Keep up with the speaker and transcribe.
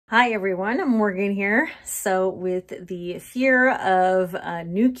Hi everyone, Morgan here. So with the fear of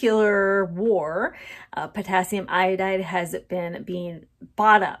nuclear war, potassium iodide has been being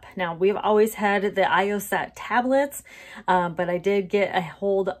bought up. Now we've always had the IOSAT tablets, but I did get a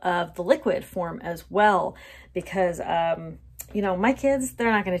hold of the liquid form as well because you know, my kids,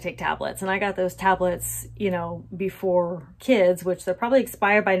 they're not going to take tablets. And I got those tablets, you know, before kids, which they're probably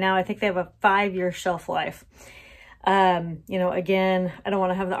expired by now. I think they have a 5-year shelf life. You know, again, I don't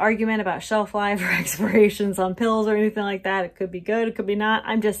want to have the argument about shelf life or expirations on pills or anything like that. It could be good, it could be not.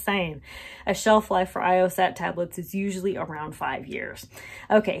 I'm just saying a shelf life for IOSAT tablets is usually around 5 years.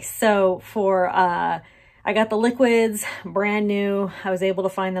 Okay, so for, I got the liquids brand new. I was able to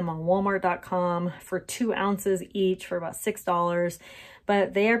find them on walmart.com for 2 ounces each for about $6,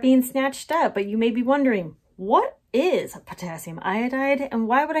 but they are being snatched up. But you may be wondering, what is potassium iodide and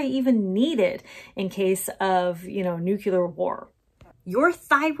why would I even need it in case of, you know, nuclear war? Your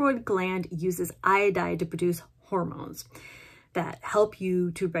thyroid gland uses iodide to produce hormones that help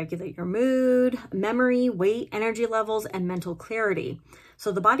you to regulate your mood, memory, weight, energy levels, and mental clarity.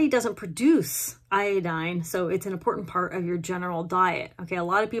 So the body doesn't produce iodine, so it's an important part of your general diet. Okay, a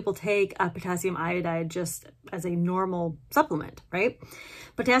lot of people take potassium iodide just as a normal supplement, right?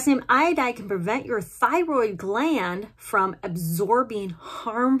 Potassium iodide can prevent your thyroid gland from absorbing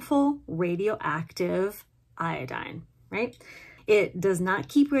harmful radioactive iodine, right? It does not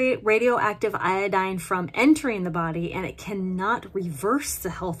keep radioactive iodine from entering the body, and it cannot reverse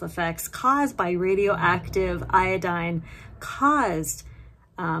the health effects caused by radioactive iodine caused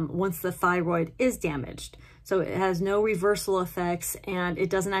once the thyroid is damaged. So it has no reversal effects, and it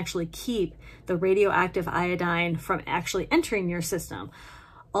doesn't actually keep the radioactive iodine from actually entering your system.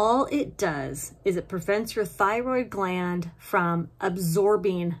 All it does is it prevents your thyroid gland from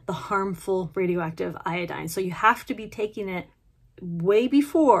absorbing the harmful radioactive iodine. So you have to be taking it way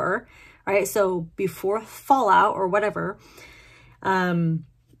before, right? So before fallout or whatever.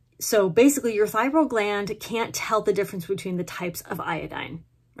 So basically your thyroid gland can't tell the difference between the types of iodine,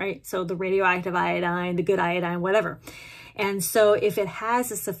 right? So the radioactive iodine, the good iodine, whatever. And so if it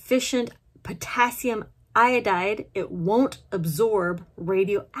has a sufficient potassium iodide, it won't absorb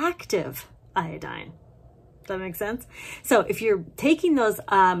radioactive iodine. Does that make sense? So if you're taking those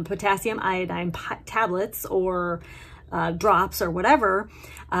potassium iodine tablets or drops or whatever,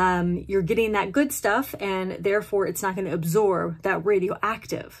 you're getting that good stuff, and therefore it's not going to absorb that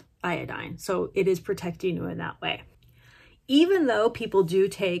radioactive iodine. So it is protecting you in that way. Even though people do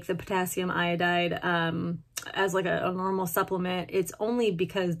take the potassium iodide as like a normal supplement, it's only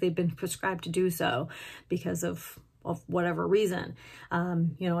because they've been prescribed to do so because of whatever reason,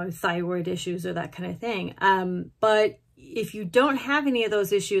 you know, thyroid issues or that kind of thing. But if you don't have any of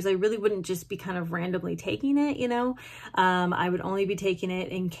those issues, I really wouldn't just be kind of randomly taking it, you know. I would only be taking it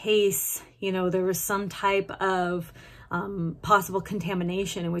in case, you know, there was some type of possible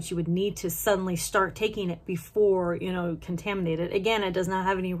contamination in which you would need to suddenly start taking it before, you know, contaminated. Again, it does not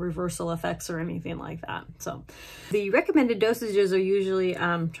have any reversal effects or anything like that. So the recommended dosages are usually,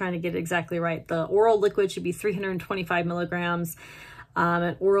 trying to get it exactly right. The oral liquid should be 325 milligrams.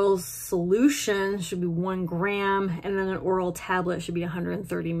 An oral solution should be 1 gram, and then an oral tablet should be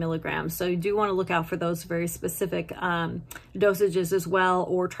 130 milligrams. So you do want to look out for those very specific dosages as well,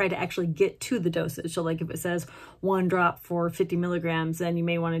 or try to actually get to the dosage. So like if it says 1 drop for 50 milligrams, then you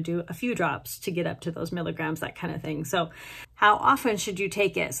may want to do a few drops to get up to those milligrams, that kind of thing. So how often should you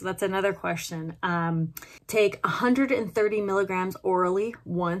take it? So that's another question. Take 130 milligrams orally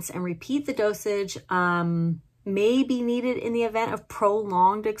once and repeat the dosage. May be needed in the event of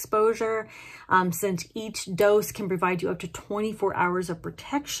prolonged exposure, since each dose can provide you up to 24 hours of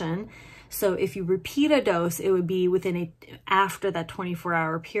protection. So if you repeat a dose, it would be within after that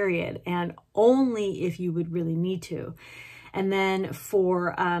 24-hour period, and only if you would really need to. And then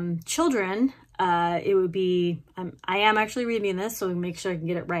for children, it would be, I am actually reading this, so make sure I can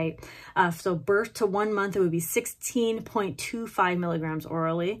get it right. So birth to 1 month, it would be 16.25 milligrams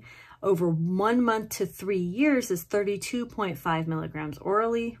orally. Over 1 month to 3 years is 32.5 milligrams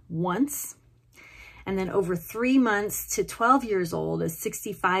orally once. And then over 3 months to 12 years old is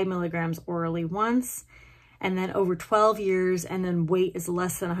 65 milligrams orally once. And then over 12 years and then weight is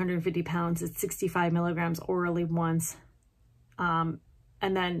less than 150 pounds, it's 65 milligrams orally once. And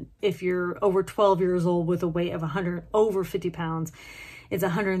then if you're over 12 years old with a weight of over 50 pounds, it's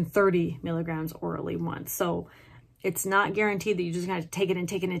 130 milligrams orally once. So it's not guaranteed that you just got to take it and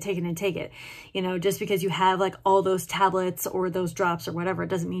take it and take it and take it. You know, just because you have like all those tablets or those drops or whatever, it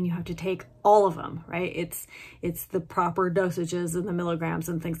doesn't mean you have to take all of them, right? It's the proper dosages and the milligrams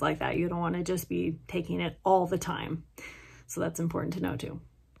and things like that. You don't want to just be taking it all the time. So that's important to know too.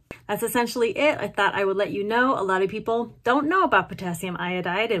 That's essentially it. I thought I would let you know. A lot of people don't know about potassium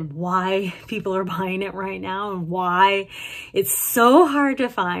iodide and why people are buying it right now and why it's so hard to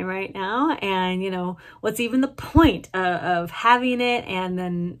find right now. And, you know, what's even the point of having it, and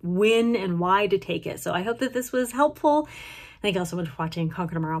then when and why to take it. So I hope that this was helpful. Thank you all so much for watching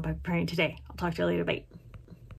Conquer Tomorrow by Preparing Today. I'll talk to you later. Bye.